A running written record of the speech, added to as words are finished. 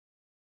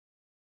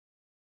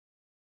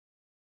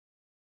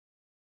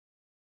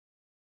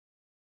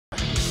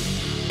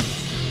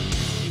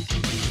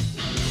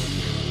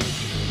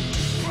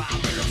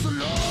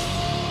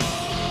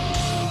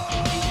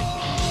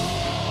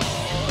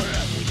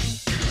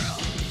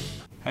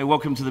Hey,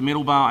 welcome to the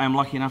Metal Bar. I am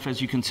lucky enough, as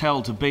you can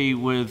tell, to be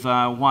with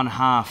one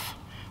half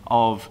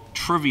of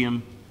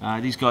Trivium.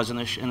 These guys in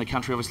the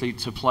country, obviously,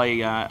 to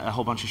play a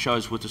whole bunch of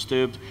shows with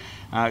Disturbed.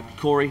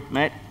 Corey,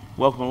 Matt,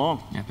 welcome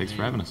along. Yeah, thanks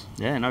for having us.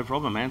 Yeah, no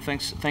problem, man.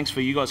 Thanks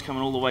for you guys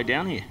coming all the way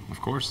down here.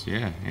 Of course,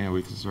 yeah.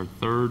 This is our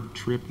third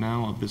trip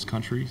now of this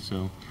country,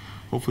 so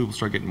hopefully we'll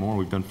start getting more.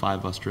 We've done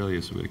 5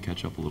 Australia, so we got to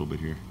catch up a little bit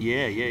here.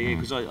 Yeah,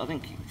 because I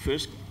think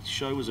first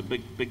show was a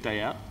big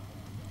day out.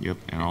 Yep,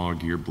 and all our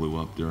gear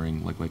blew up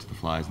during Light to the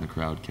Flies, and the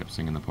crowd kept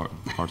singing the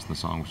parts of the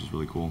song, which is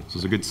really cool. So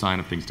it's a good sign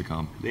of things to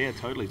come. Yeah,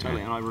 totally. Yeah.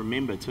 And I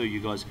remember, too, you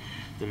guys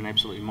did an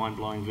absolutely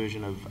mind-blowing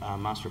version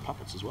of Master of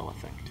Puppets as well, I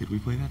think. Did we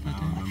play that day?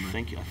 I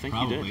think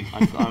Probably. you did.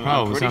 I'm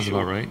pretty sounds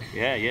sure. about right.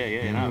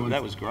 Yeah. No,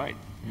 that was great.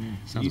 Yeah.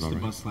 Sounds Used about to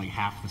right. bust like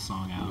half the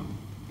song out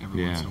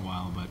every once in a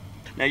while, but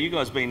Now, you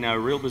guys been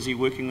real busy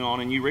working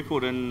on a new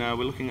record, and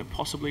we're looking at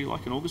possibly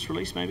like an August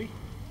release, maybe?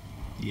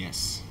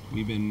 yes,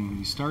 we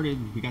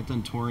got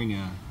done touring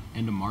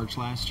end of March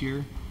last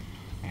year,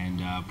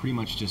 and pretty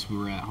much just we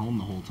were at home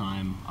the whole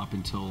time up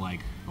until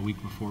like a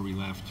week before we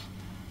left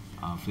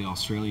for the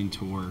Australian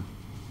tour.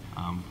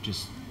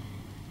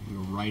 We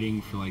were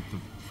writing for like the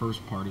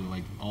first part of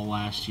like all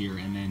last year,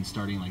 and then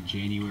starting like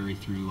January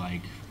through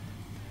like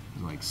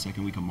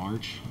second week of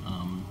March,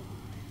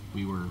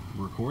 we were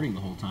recording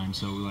the whole time.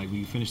 So like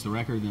we finished the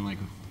record, then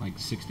like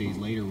 6 days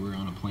later we were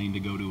on a plane to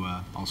go to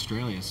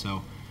Australia.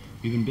 So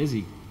we've been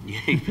busy. Yeah,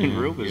 you've been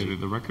real busy. Yeah,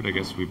 the record, I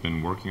guess we've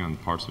been working on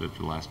parts of it for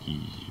the last,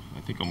 I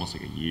think almost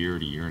like a year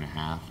to year and a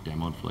half,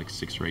 demoed for like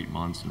 6 or 8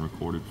 months, and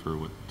recorded for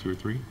what, 2 or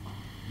 3?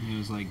 It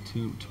was like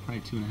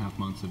probably 2.5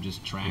 months of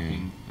just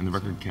tracking. Yeah. And the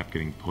record kept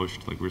getting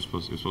pushed. Like it was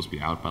supposed to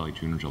be out by like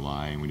June or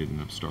July, and we didn't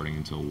end up starting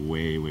until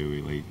way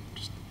late.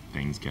 Just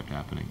things kept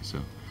happening. So,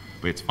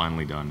 but it's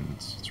finally done, and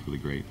it's really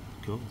great.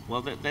 Cool.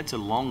 Well, that's a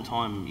long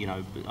time,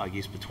 I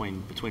guess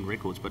between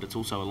records, but it's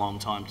also a long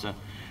time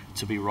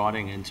to be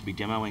writing and to be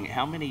demoing.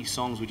 How many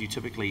songs would you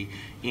typically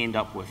end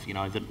up with?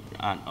 That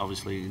aren't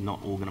obviously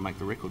not all going to make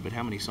the record, but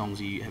how many songs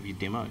have you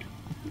demoed?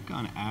 I think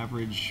on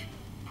average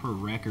per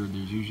record,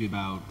 there's usually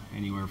about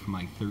anywhere from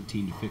like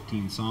 13 to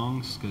 15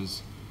 songs,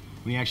 because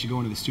when you actually go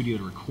into the studio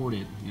to record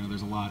it,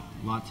 there's a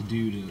lot to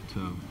do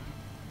to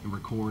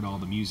record all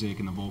the music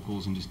and the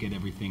vocals and just get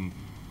everything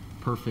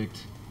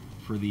perfect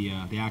for the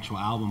actual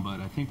album.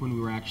 But I think when we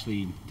were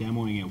actually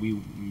demoing it, we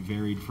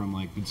varied from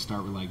like we'd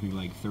start with like maybe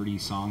like 30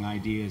 song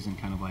ideas and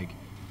kind of like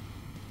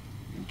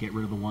get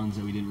rid of the ones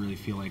that we didn't really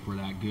feel like were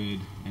that good,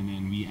 and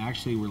then we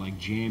actually were like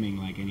jamming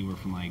like anywhere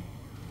from like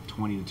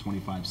 20 to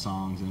 25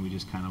 songs, and we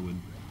just kind of would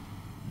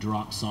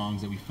drop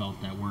songs that we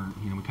felt that weren't,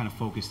 we kind of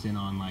focused in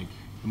on like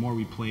the more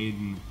we played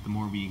and the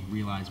more we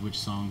realized which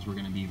songs were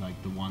going to be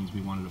like the ones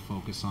we wanted to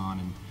focus on,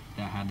 and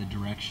that had the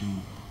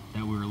direction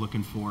that we were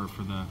looking for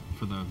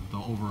the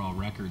overall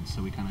record.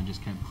 So we kind of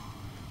just kept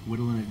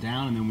whittling it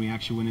down, and then we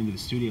actually went into the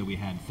studio. We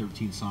had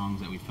 13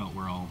 songs that we felt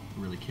were all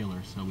really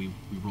killer, so we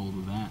rolled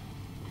with that.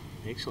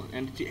 Excellent.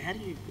 And how do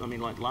you,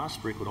 like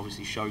last record,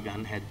 obviously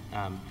Shogun had,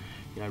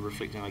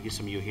 reflecting, I guess,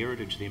 some of your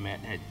heritage there,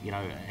 Matt,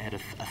 had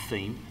a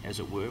theme,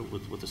 as it were,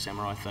 with the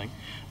samurai thing.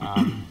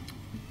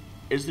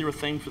 Is there a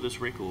theme for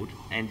this record,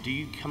 and do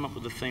you come up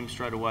with a theme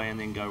straight away and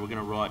then go, we're going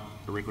to write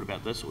a record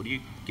about this, or do you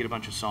get a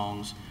bunch of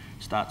songs,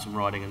 start some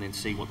writing, and then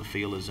see what the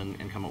feel is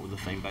and come up with a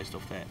theme based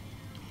off that?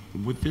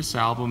 With this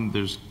album,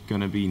 there's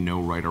going to be no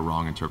right or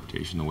wrong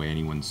interpretation the way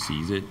anyone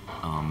sees it.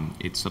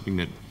 It's something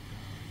that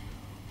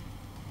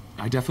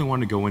I definitely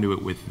wanted to go into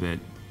it with, that,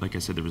 like I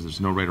said, there's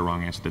no right or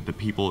wrong answer, that the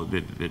people,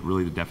 that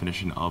really the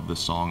definition of the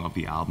song, of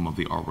the album, of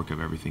the artwork, of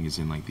everything is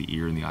in like the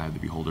ear and the eye of the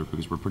beholder,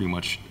 because we're pretty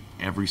much,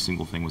 every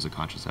single thing was a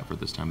conscious effort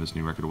this time. This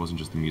new record, it wasn't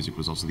just the music, it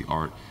was also the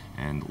art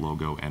and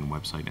logo and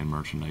website and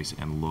merchandise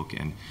and look,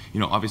 and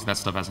obviously that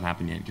stuff hasn't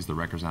happened yet because the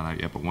record's not out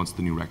yet, but once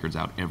the new record's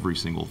out, every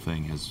single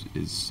thing has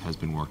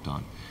been worked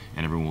on,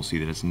 and everyone will see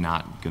that it's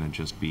not going to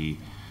just be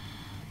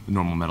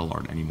normal metal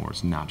art anymore.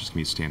 It's not just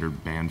going to be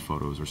standard band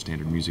photos or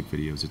standard music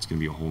videos. It's going to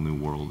be a whole new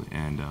world,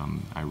 and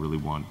I really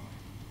want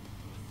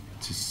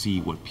to see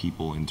what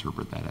people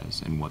interpret that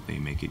as and what they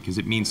make it, because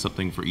it means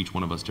something for each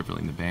one of us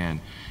differently in the band.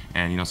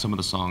 And some of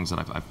the songs that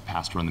I've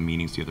passed around the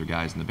meetings to the other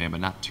guys in the band, but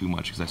not too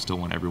much, because I still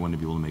want everyone to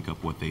be able to make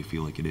up what they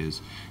feel like it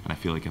is. And I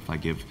feel like if I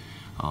give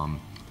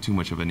too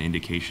much of an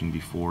indication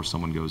before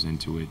someone goes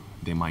into it,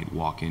 they might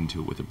walk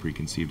into it with a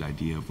preconceived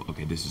idea of,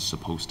 okay, this is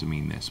supposed to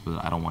mean this,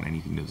 but I don't want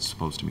anything that's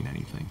supposed to mean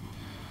anything.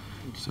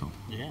 So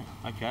yeah,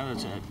 okay,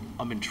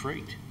 I'm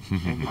intrigued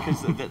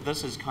because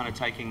this is kind of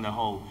taking the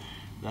whole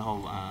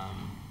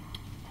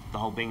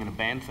being in a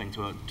band thing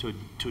to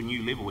a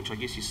new level, which I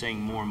guess you're seeing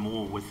more and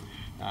more with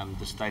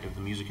the state of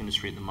the music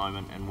industry at the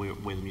moment and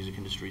where the music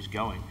industry is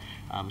going.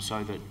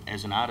 So that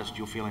as an artist,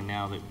 you're feeling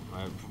now that,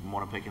 from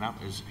what I'm picking up,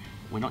 is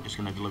we're not just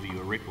going to deliver you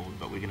a record,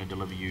 but we're going to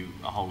deliver you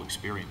a whole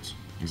experience.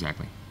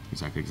 Exactly,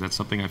 because that's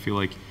something I feel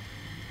like,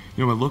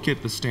 when I look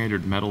at the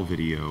standard metal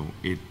video,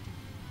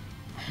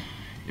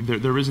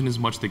 there isn't as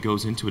much that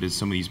goes into it as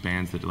some of these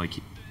bands that, like,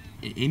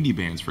 indie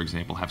bands, for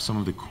example, have some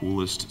of the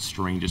coolest,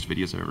 strangest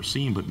videos I've ever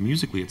seen, but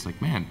musically it's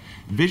like, man,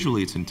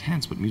 visually it's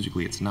intense, but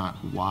musically it's not.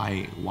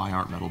 Why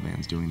aren't metal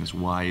bands doing this?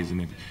 Why isn't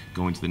it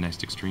going to the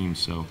next extreme?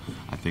 So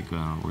I think we're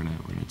gonna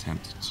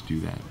attempt to do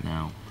that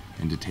now,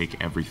 and to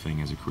take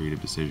everything as a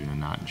creative decision and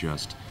not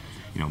just,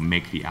 you know,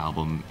 make the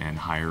album and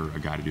hire a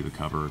guy to do the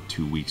cover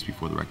 2 weeks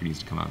before the record needs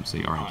to come out and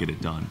say, all right, get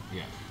it done.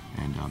 Yeah.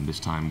 And this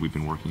time we've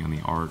been working on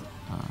the art,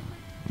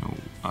 you know,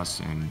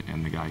 us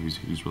and the guy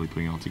who's really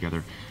putting it all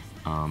together.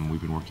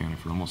 We've been working on it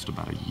for almost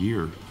about a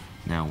year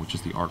now, which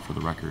is the art for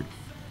the record.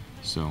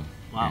 So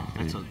wow,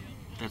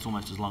 that's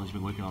almost as long as you've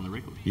been working on the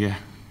record. Yeah.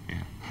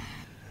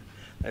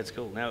 That's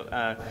cool.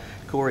 Now,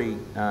 Corey,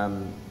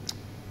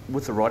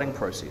 with the writing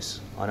process,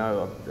 I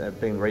know I've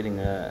been reading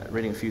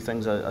a few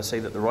things. I see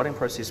that the writing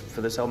process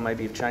for this album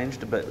maybe have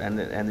changed a bit, and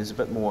there's a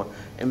bit more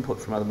input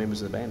from other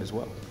members of the band as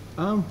well.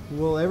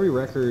 Well, every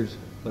record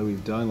that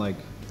we've done, like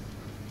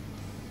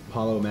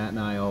Paulo, Matt, and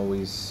I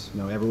always,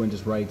 you know, everyone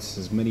just writes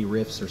as many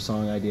riffs or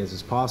song ideas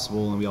as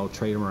possible, and we all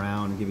trade them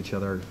around and give each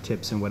other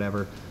tips and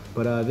whatever.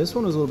 But this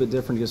one was a little bit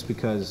different just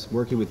because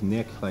working with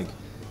Nick, like,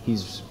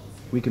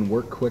 we can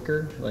work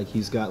quicker. Like,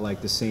 he's got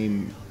like the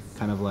same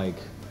kind of like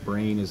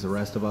brain as the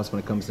rest of us when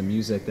it comes to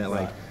music, that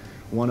like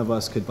one of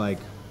us could, like,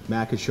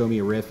 Matt could show me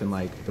a riff and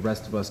like the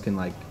rest of us can,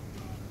 like,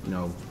 you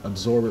know,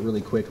 absorb it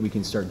really quick. We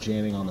can start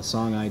jamming on the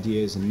song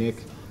ideas, and Nick,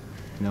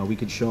 you know, we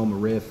could show him a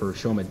riff or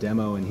show him a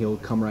demo and he'll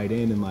come right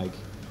in, and like,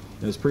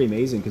 it was pretty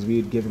amazing because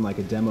we'd give him like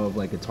a demo of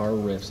like guitar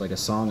riffs, like a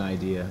song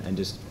idea, and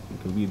just,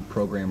 because we'd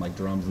program like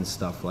drums and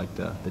stuff, like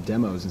the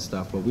demos and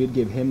stuff, but we'd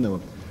give him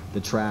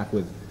the track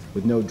with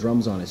no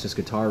drums on it, it's just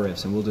guitar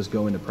riffs, and we'll just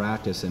go into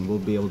practice and we'll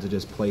be able to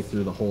just play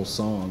through the whole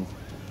song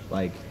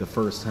like the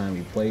first time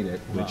we played it,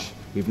 which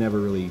we've never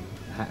really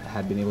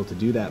had been able to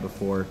do that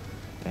before,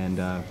 and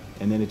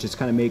then it just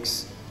kind of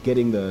makes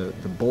getting the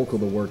bulk of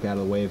the work out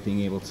of the way of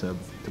being able to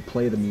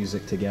play the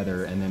music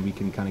together, and then we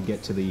can kind of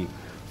get to the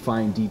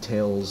fine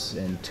details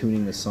and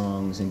tuning the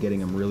songs and getting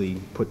them really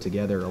put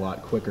together a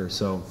lot quicker.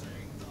 So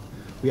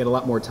we had a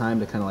lot more time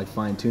to kind of like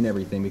fine tune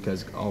everything,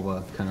 because all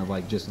the kind of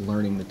like just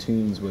learning the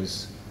tunes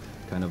was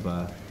kind of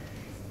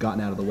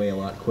gotten out of the way a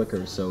lot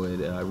quicker. So it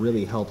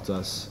really helped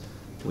us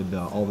with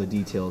all the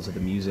details of the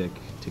music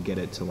to get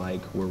it to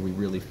like where we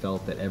really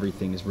felt that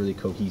everything is really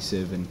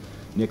cohesive, and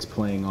Nick's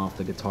playing off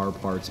the guitar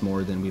parts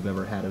more than we've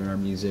ever had in our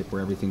music,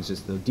 where everything's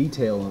just the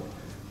detail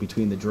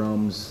between the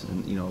drums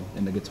and, you know,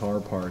 and the guitar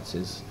parts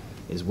is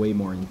way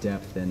more in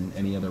depth than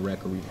any other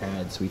record we've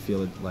had. So we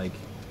feel like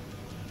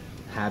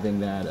having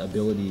that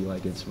ability,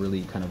 like, it's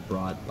really kind of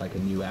brought like a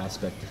new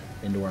aspect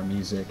into our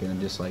music,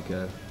 and just like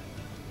the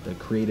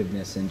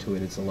creativeness into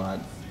it. It's a lot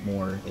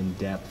more in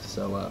depth.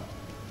 So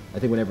I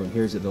think when everyone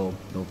hears it, they'll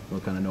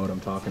kind of know what I'm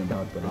talking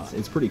about. But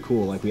it's pretty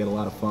cool. Like, we had a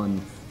lot of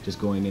fun just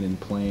going in and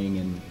playing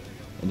and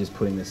just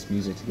putting this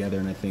music together.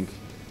 And I think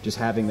just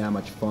having that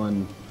much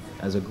fun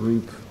as a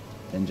group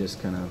and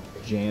just kind of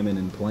jamming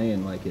and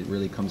playing, like, it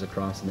really comes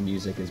across in the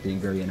music as being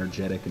very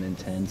energetic and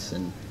intense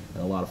and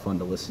a lot of fun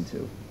to listen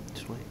to.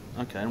 Sweet.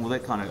 Okay, and well,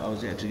 that kind of, I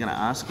was actually going to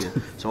ask you,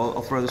 so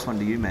I'll throw this one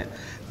to you, Matt.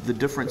 The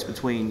difference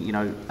between, you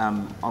know,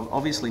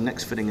 obviously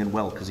Nick's fitting in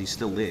well because he's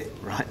still there,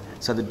 right?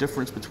 So the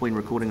difference between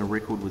recording a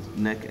record with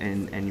Nick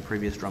and your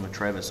previous drummer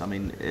Travis, I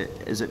mean,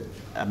 is it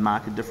a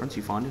marked difference?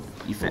 You find it?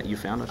 You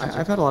found it?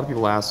 I've had a lot of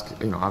people ask,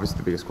 you know, obviously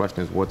the biggest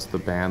question is, what's the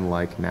band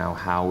like now?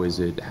 How is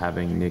it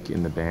having Nick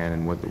in the band,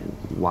 and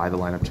why the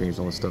lineup changed,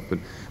 all this stuff? But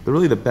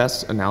really the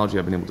best analogy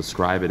I've been able to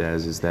describe it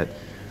as is that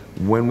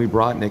when we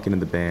brought Nick into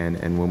the band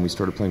and when we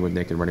started playing with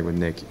Nick and writing with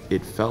Nick,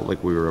 it felt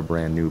like we were a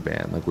brand new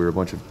band. Like, we were a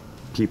bunch of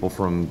people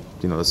from,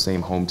 you know, the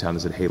same hometown that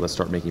said, hey, let's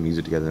start making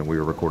music together, and we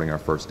were recording our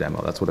first demo.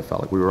 That's what it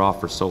felt like. We were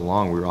off for so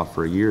long, we were off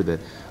for a year,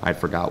 that I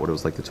forgot what it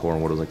was like to tour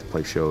and what it was like to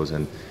play shows.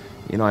 And,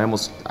 you know,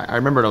 I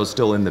remembered I was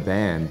still in the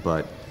band,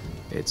 but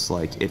it's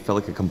like, it felt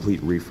like a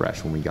complete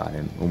refresh when we got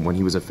in. When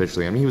he was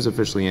officially, I mean, he was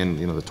officially in,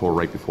 you know, the tour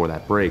right before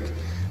that break,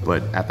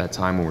 but at that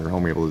time when we were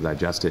home, we were able to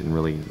digest it and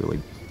really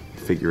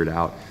figure it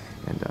out.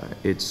 And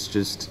it's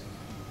just,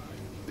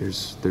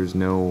 there's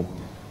no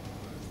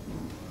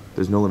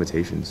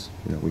limitations.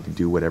 You know, we can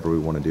do whatever we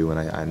want to do,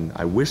 and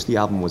I wish the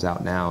album was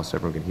out now so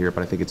everyone can hear it.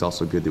 But I think it's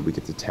also good that we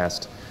get to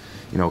test,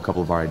 you know, a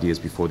couple of our ideas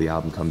before the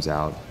album comes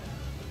out,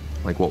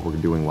 like what we're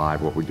doing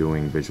live, what we're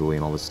doing visually,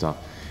 and all this stuff.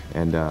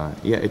 And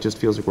yeah, it just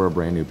feels like we're a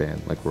brand new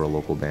band, like we're a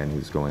local band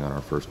who's going on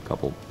our first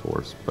couple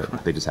tours,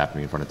 but they just happen to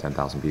be in front of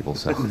 10,000 people.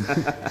 So.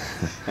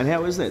 And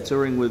how is that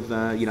touring with,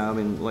 you know, I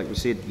mean, like we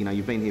said, you know,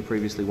 you've been here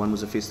previously. One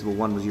was a festival,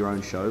 one was your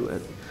own show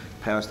at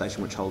Power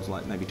Station, which holds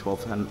like maybe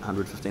 1,200,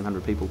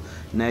 1,500 people.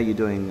 Now you're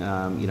doing,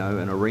 you know,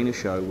 an arena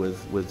show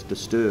with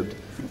Disturbed.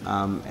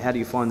 How do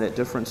you find that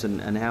difference,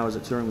 and how is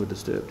it touring with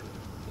Disturbed?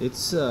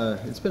 It's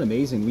been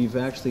amazing. We've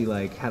actually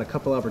like had a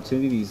couple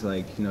opportunities,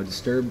 like, you know,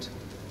 Disturbed.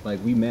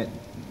 Like, we met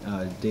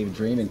David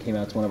Draymond came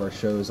out to one of our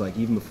shows, like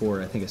even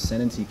before I think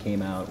Ascendancy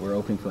came out. We're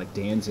opening for like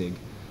Danzig,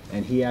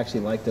 and he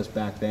actually liked us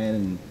back then,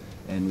 and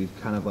And we've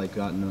kind of like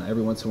gotten,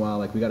 every once in a while,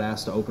 like we got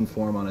asked to open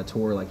for him on a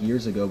tour like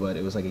years ago, but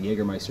it was like a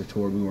Jägermeister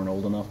tour. We weren't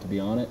old enough to be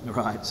on it.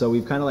 Right. So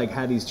we've kind of like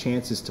had these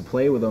chances to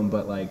play with him,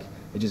 but like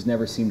it just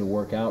never seemed to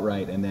work out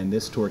right. And then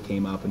this tour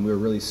came up, and we were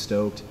really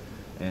stoked.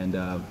 And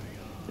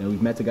you know,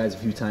 we've met the guys a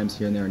few times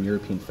here and there in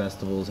European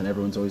festivals, and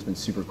everyone's always been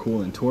super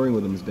cool. And touring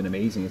with them has been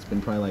amazing. It's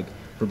been probably like,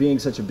 for being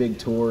such a big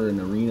tour and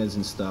arenas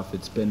and stuff,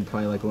 it's been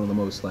probably like one of the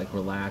most like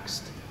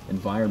relaxed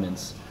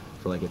environments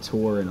for like a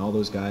tour. And all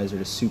those guys are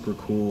just super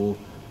cool.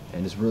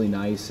 And it's really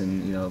nice,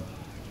 and you know,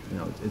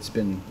 it's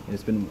been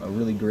a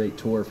really great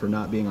tour for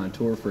not being on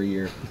tour for a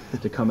year,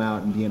 to come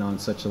out and being on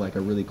such a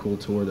really cool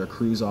tour. Their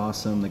crew's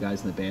awesome, the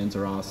guys in the bands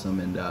are awesome,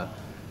 and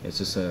it's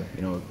just a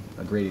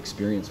great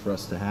experience for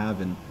us to have,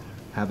 and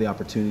have the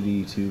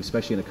opportunity to,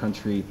 especially in a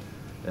country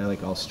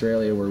like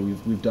Australia where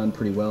we've done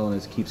pretty well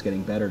and it keeps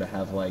getting better, to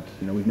have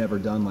we've never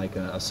done like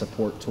a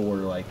support tour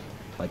like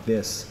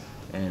this.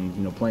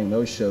 And playing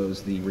those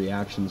shows, the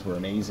reactions were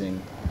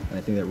amazing, and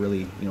I think that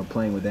really,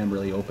 playing with them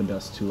really opened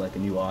us to like a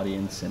new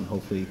audience, and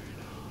hopefully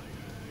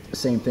the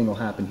same thing will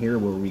happen here,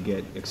 where we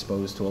get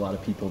exposed to a lot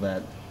of people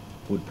that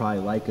would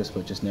probably like us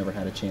but just never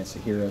had a chance to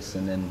hear us,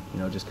 and then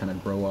just kind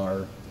of grow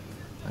our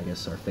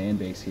fan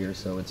base here.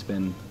 So it's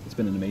been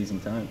an amazing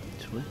time.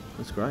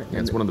 That's great. Yeah,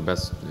 it's one of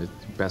the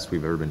best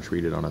we've ever been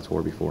treated on a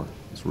tour before.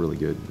 It's really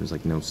good. There's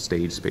like no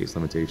stage space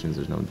limitations.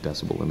 There's no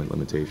decibel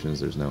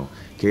limitations. There's no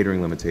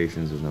catering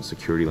limitations. There's no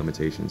security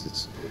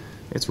limitations.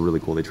 It's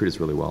really cool. They treat us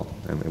really well.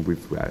 And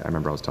I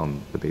remember I was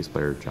telling the bass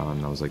player John,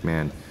 and I was like,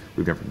 man,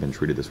 we've never been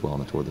treated this well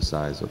on a tour this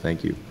size. So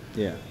thank you.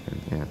 Yeah.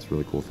 And yeah, it's a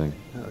really cool thing.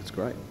 Oh, that's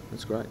great.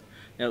 That's great.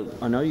 Now,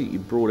 I know you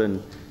brought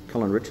in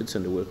Colin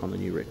Richardson to work on the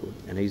new record,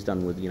 and he's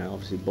done with,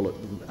 obviously Bullet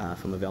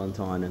from a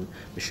Valentine, and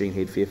Machine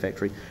Head, Fear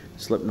Factory,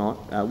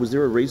 Slipknot. Was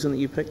there a reason that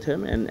you picked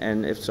him?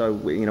 And if so,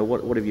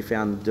 what have you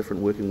found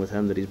different working with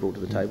him that he's brought to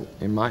the table?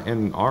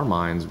 In our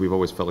minds, we've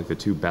always felt like the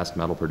two best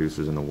metal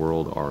producers in the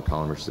world are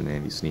Colin Richardson and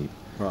Andy Sneap.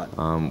 Right.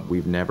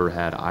 We've never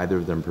had either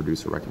of them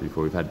produce a record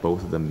before. We've had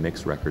both of them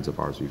mix records of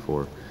ours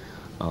before.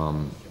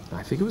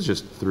 I think it was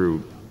just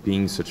through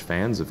being such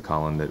fans of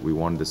Colin that we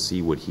wanted to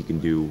see what he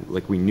can do.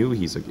 Like, we knew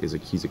he's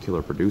a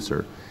killer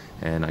producer,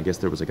 and I guess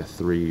there was like a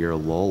 3-year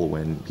lull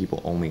when people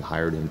only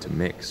hired him to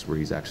mix, where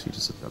he's actually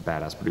just a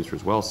badass producer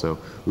as well. So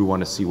we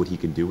wanted to see what he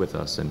could do with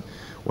us, and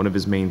one of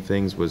his main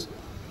things was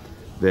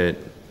that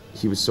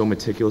he was so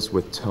meticulous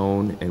with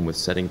tone and with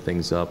setting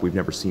things up. We've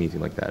never seen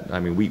anything like that. I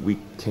mean, we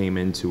came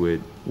into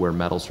it where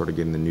metal started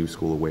getting the new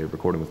school way of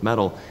recording with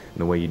metal,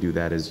 and the way you do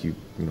that is you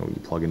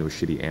plug into a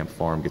shitty amp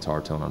farm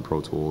guitar tone on Pro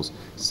Tools,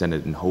 send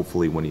it, and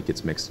hopefully when it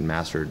gets mixed and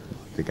mastered,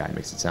 the guy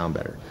makes it sound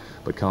better.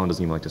 But Colin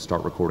doesn't even like to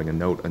start recording a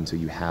note until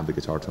you have the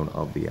guitar tone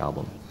of the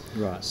album.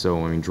 Right.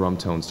 So, I mean, drum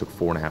tones took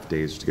 4.5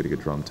 days to get a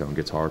good drum tone.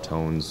 Guitar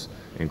tones,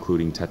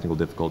 including technical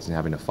difficulties and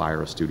having to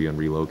fire a studio and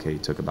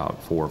relocate, took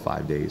about 4 or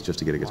 5 days just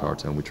to get a guitar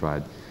tone. We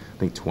tried, I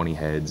think, 20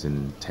 heads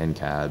and 10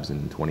 cabs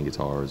and 20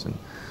 guitars and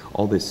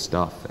all this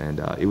stuff. And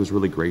it was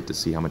really great to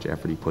see how much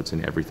effort he puts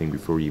in everything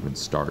before you even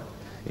start.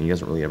 And he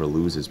doesn't really ever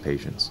lose his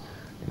patience.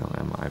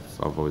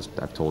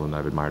 I've told him that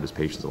I've admired his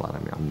patience a lot. I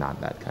mean, I'm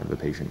not that kind of a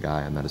patient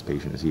guy. I'm not as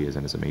patient as he is,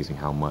 and it's amazing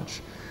how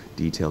much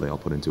detail they all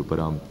put into it. But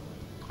it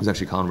was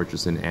actually Colin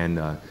Richardson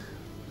and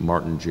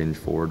Martin Ginge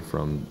Ford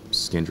from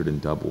Skindred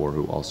and Dub War,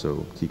 who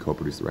also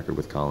co-produced the record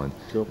with Colin.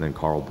 Cool. And then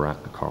Carl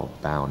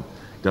Bound.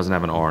 Doesn't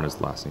have an R in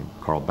his last name.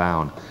 Carl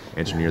Bound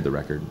engineered the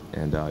record,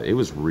 and it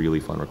was really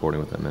fun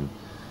recording with them. And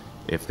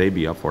if they'd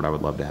be up for it, I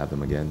would love to have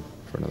them again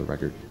for another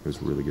record. It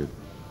was really good.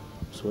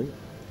 Sweet.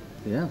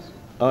 Yeah.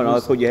 Oh, no, I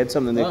thought you had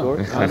something there,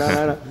 Corey. Oh,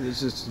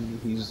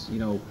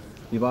 no.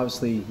 We've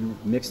obviously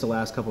mixed the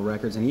last couple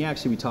records, and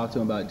we talked to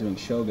him about doing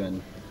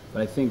Shogun,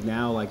 but I think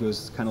now, it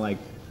was kind of like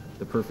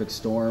the perfect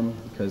storm,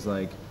 because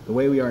the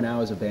way we are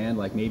now as a band,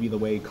 maybe the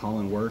way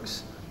Colin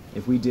works,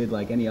 if we did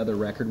any other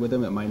record with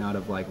him, it might not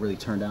have really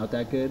turned out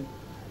that good,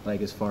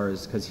 as far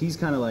as, because he's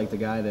kind of the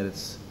guy that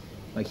it's,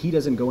 he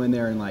doesn't go in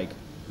there and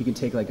he can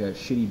take a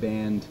shitty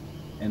band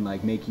and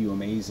make you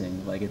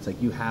amazing. It's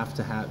you have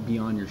to be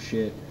on your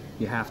shit.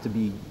 You have to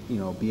be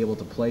able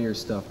to play your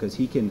stuff, because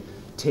he can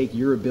take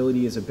your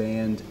ability as a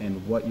band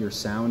and what your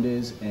sound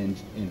is and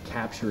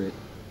capture it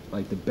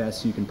the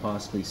best you can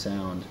possibly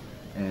sound.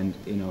 And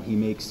he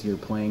makes your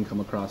playing come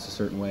across a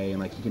certain way,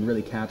 and he can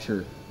really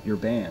capture your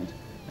band.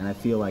 And I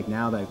feel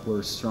now that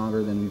we're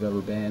stronger than we've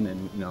ever been,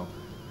 and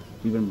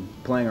we've been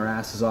playing our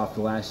asses off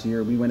the last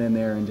year. We went in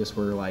there and just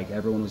were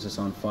everyone was just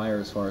on fire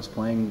as far as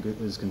playing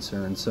is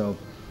concerned. So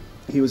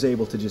he was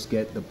able to just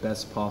get the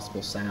best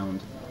possible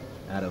sound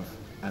out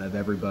of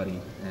everybody.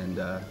 And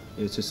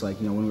it's just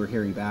when we were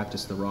hearing back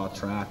just the raw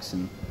tracks,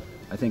 and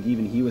I think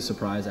even he was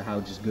surprised at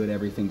how just good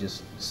everything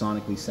just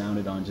sonically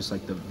sounded on just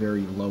the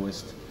very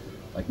lowest,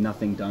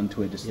 nothing done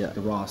to it, just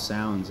the raw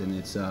sounds. And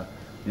it's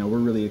we're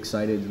really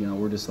excited.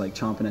 We're just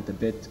chomping at the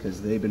bit,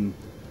 because they've been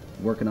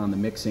working on the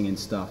mixing and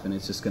stuff, and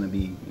it's just going to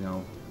be,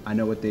 I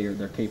know what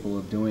they're capable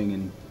of doing,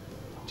 and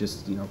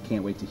just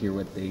can't wait to hear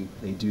what they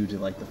do to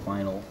the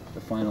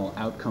final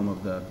outcome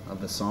of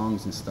the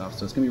songs and stuff.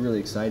 So it's gonna be really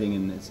exciting,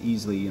 and it's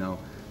easily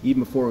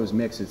even before it was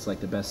mixed, it's like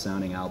the best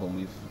sounding album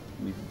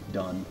we've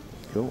done.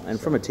 Cool. And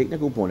from a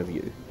technical point of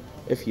view,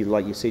 if you,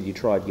 like you said, you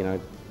tried,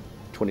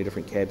 20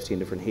 different cabs, 10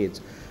 different heads,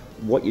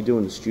 what you do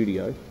in the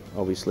studio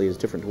obviously is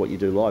different to what you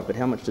do live, but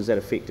how much does that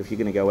affect if you're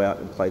going to go out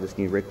and play this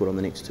new record on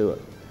the next tour?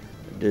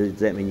 Does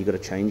that mean you've got to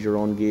change your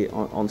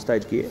on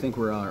stage gear? I think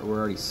we're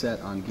already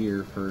set on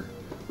gear for,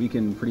 we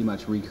can pretty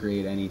much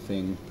recreate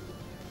anything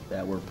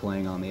that we're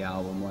playing on the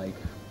album, like,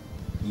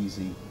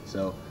 easy.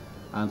 So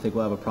I don't think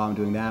we'll have a problem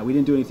doing that. We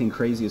didn't do anything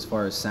crazy as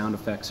far as sound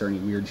effects or any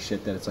weird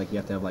shit that it's like you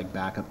have to have like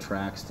backup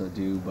tracks to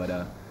do,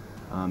 but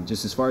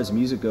just as far as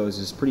music goes,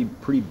 it's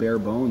pretty bare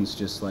bones.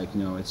 Just like,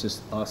 it's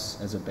just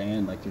us as a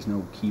band. Like, there's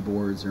no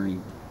keyboards or any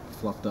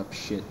fluffed up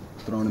shit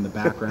thrown in the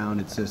background.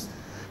 It's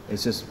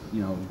just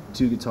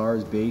two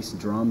guitars, bass,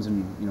 drums,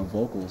 and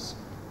vocals.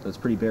 So it's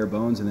pretty bare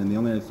bones. And then the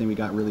only other thing we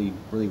got really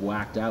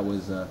whacked out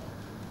was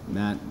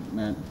Matt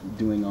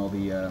doing all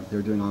the they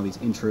were doing all these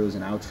intros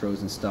and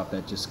outros and stuff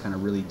that just kind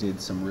of really did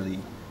some really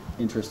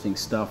interesting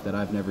stuff that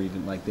I've never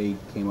even, like, they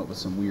came up with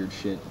some weird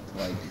shit to,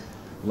 like,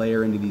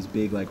 layer into these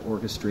big, like,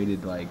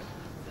 orchestrated, like,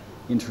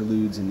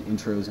 interludes and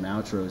intros and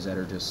outros that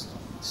are just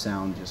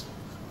sound just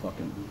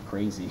fucking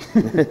crazy.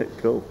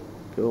 Cool,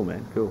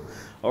 man, cool.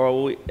 All right,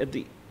 well, at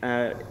the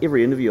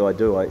every interview I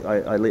do,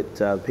 I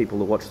let people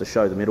that watch the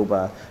show, the Metal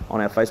Bar, on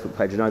our Facebook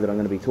page know that I'm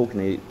going to be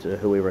talking to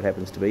whoever it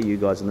happens to be, you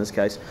guys in this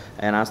case,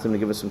 and ask them to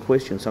give us some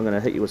questions. So I'm going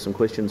to hit you with some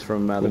questions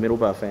from the Metal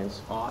Bar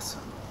fans. Awesome.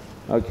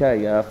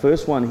 Okay,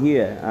 first one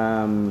here.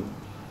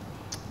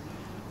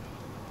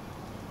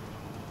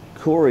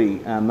 Corey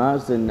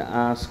Marsden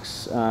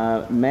asks,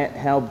 Matt,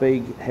 how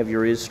big have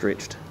your ears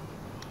stretched?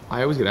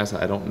 I always get asked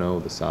that. I don't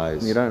know the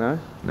size. You don't know?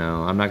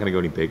 No, I'm not going to go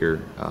any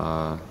bigger,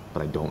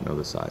 but I don't know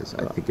the size.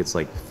 I think it's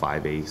like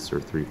 5/8 or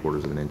 3/4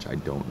 of an inch. I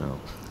don't know.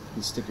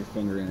 You stick your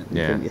finger in it.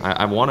 Yeah,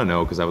 I want to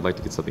know because I would like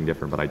to get something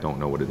different, but I don't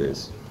know what it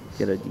is.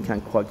 You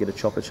can't quite get a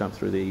chopper chump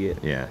through there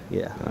yet. Yeah.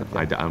 Yeah.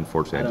 Okay.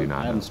 Unfortunately, I do not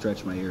know. I haven't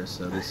stretched my ears,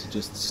 so this is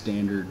just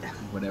standard,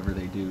 whatever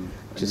they do.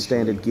 Just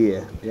standard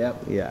gear.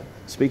 Yep. Yeah.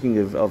 Speaking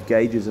of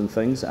gauges and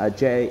things,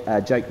 Jake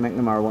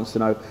McNamara wants to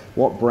know,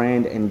 what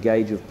brand and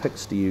gauge of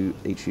picks do you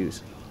each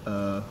use?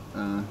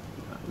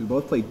 We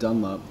both play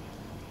Dunlop.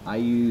 He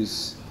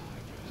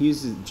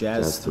uses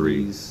Jazz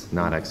 3s.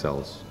 Not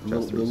XLs. The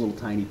little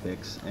tiny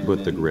picks. And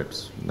with the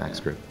grips, max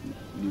grip.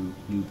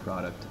 New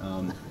product.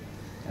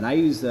 And I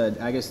use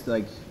I guess,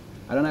 like,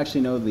 I don't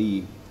actually know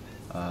the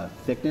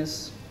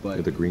thickness,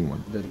 but the green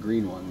one. The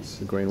green ones.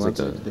 The green ones.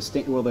 They're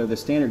the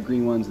standard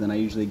green ones. And then I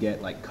usually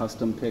get like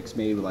custom picks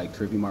made with like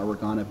Trivium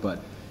artwork on it. But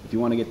if you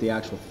want to get the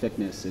actual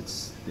thickness,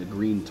 it's the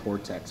green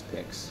Tortex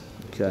picks.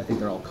 Okay. I think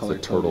they're all color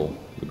coded. The turtle,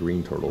 the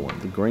green turtle one.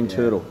 The green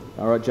turtle.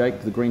 All right,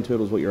 Jake, the green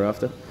turtle is what you're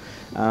after.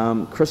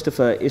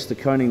 Christopher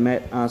Esther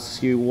Matt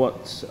asks you,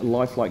 what's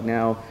life like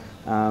now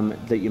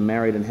that you're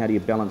married, and how do you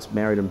balance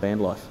married and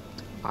band life?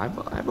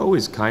 I've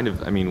always kind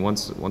of,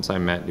 once I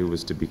met who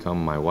was to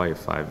become my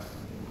wife, I've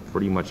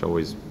pretty much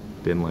always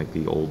been like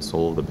the old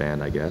soul of the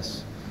band, I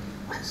guess.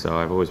 So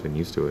I've always been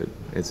used to it.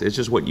 It's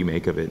just what you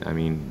make of it.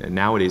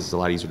 Nowadays it's a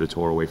lot easier to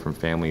tour away from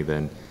family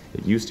than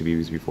it used to be,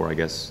 because before, I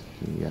guess,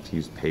 you have to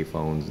use pay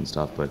phones and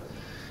stuff, but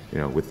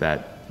with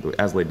that,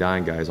 As Laid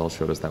Dying guys all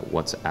showed us that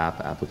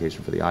WhatsApp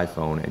application for the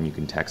iPhone, and you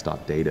can text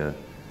off data,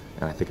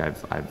 and I think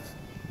I've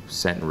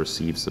sent and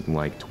received something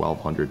like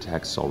 1,200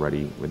 texts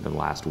already within the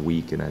last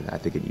week, and I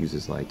think it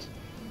uses like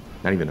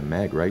not even a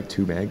meg, right?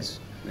 2 megs.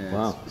 Yeah,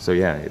 wow. So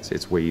yeah,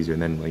 it's way easier.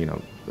 And then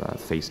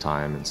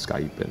FaceTime and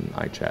Skype and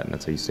iChat, and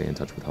that's how you stay in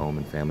touch with home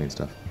and family and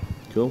stuff.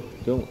 Cool.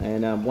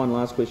 And one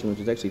last question, which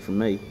is actually from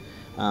me.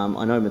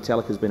 I know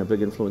Metallica's been a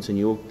big influence in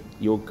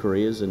your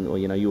careers, and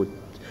you're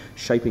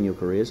shaping your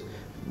careers.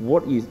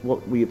 What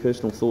were your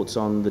personal thoughts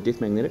on the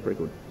Death Magnetic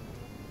record?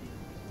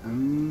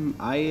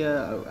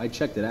 I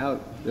checked it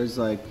out. There's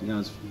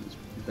it's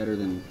better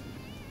than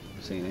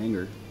Saint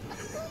Anger.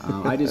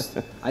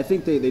 I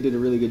think they did a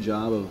really good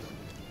job of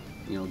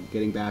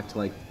getting back to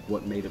like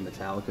what made it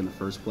Metallica in the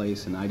first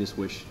place, and I just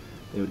wish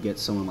they would get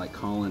someone like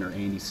Colin or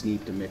Andy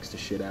Sneap to mix the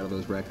shit out of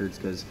those records,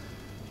 because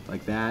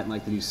like that and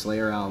like the new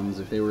Slayer albums,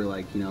 if they were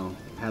like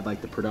had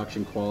like the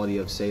production quality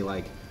of, say,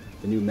 like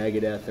the new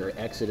Megadeth or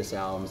Exodus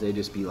albums, they'd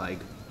just be like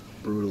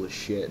brutal as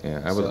shit.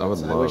 Yeah, I would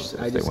love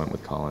if they went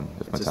with Colin,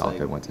 if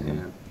Metallica went to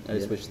him. Yeah, I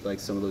just wish like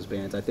some of those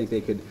bands, I think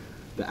they could,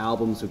 the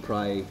albums would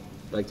probably,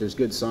 like, there's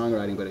good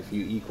songwriting, but if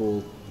you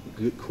equal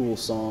good, cool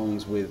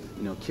songs with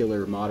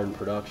killer modern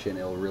production,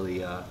 it'll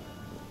really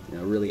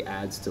really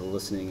adds to the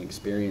listening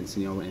experience.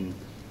 And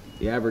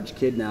the average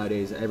kid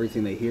nowadays,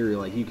 everything they hear,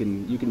 like you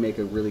can make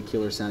a really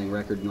killer sounding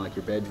record in like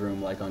your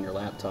bedroom, like on your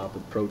laptop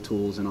with Pro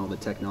Tools and all the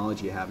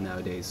technology you have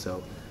nowadays.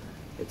 So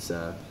it's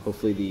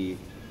hopefully the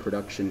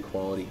production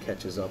quality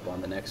catches up on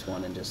the next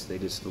one, and they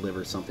just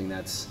deliver something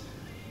that's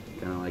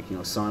kind of like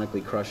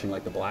sonically crushing,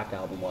 like the Black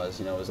Album was.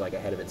 It was like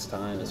ahead of its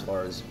time as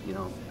far as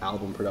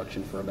album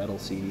production for a metal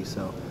CD.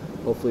 So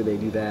hopefully they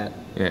do that.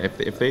 Yeah,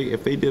 if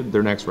they did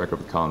their next record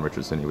with Colin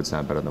Richardson, it would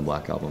sound better than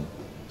Black Album.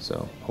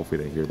 So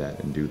hopefully they hear that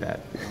and do that.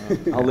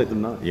 I'll let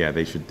them know. Yeah,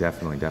 they should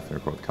definitely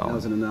record with That Colin.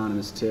 was an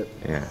anonymous tip.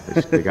 Yeah,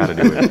 they got to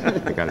do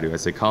it. They got to do it. I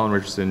say Colin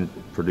Richardson,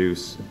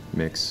 produce,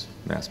 mix,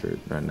 master.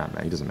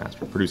 He doesn't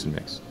master. Produce and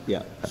mix.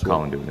 Yeah. Have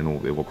Colin do it,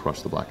 and it will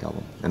crush the Black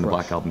Album. And the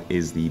Black Album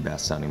is the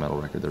best sounding metal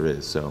record there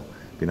is. So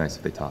it'd be nice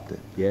if they topped it.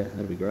 Yeah,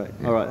 that'd be great.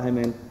 Yeah. All right, hey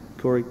man,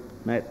 Corey,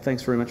 Matt,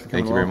 thanks very much for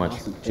coming Thank you very along. much.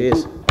 Awesome.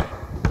 Cheers.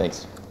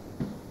 Thanks.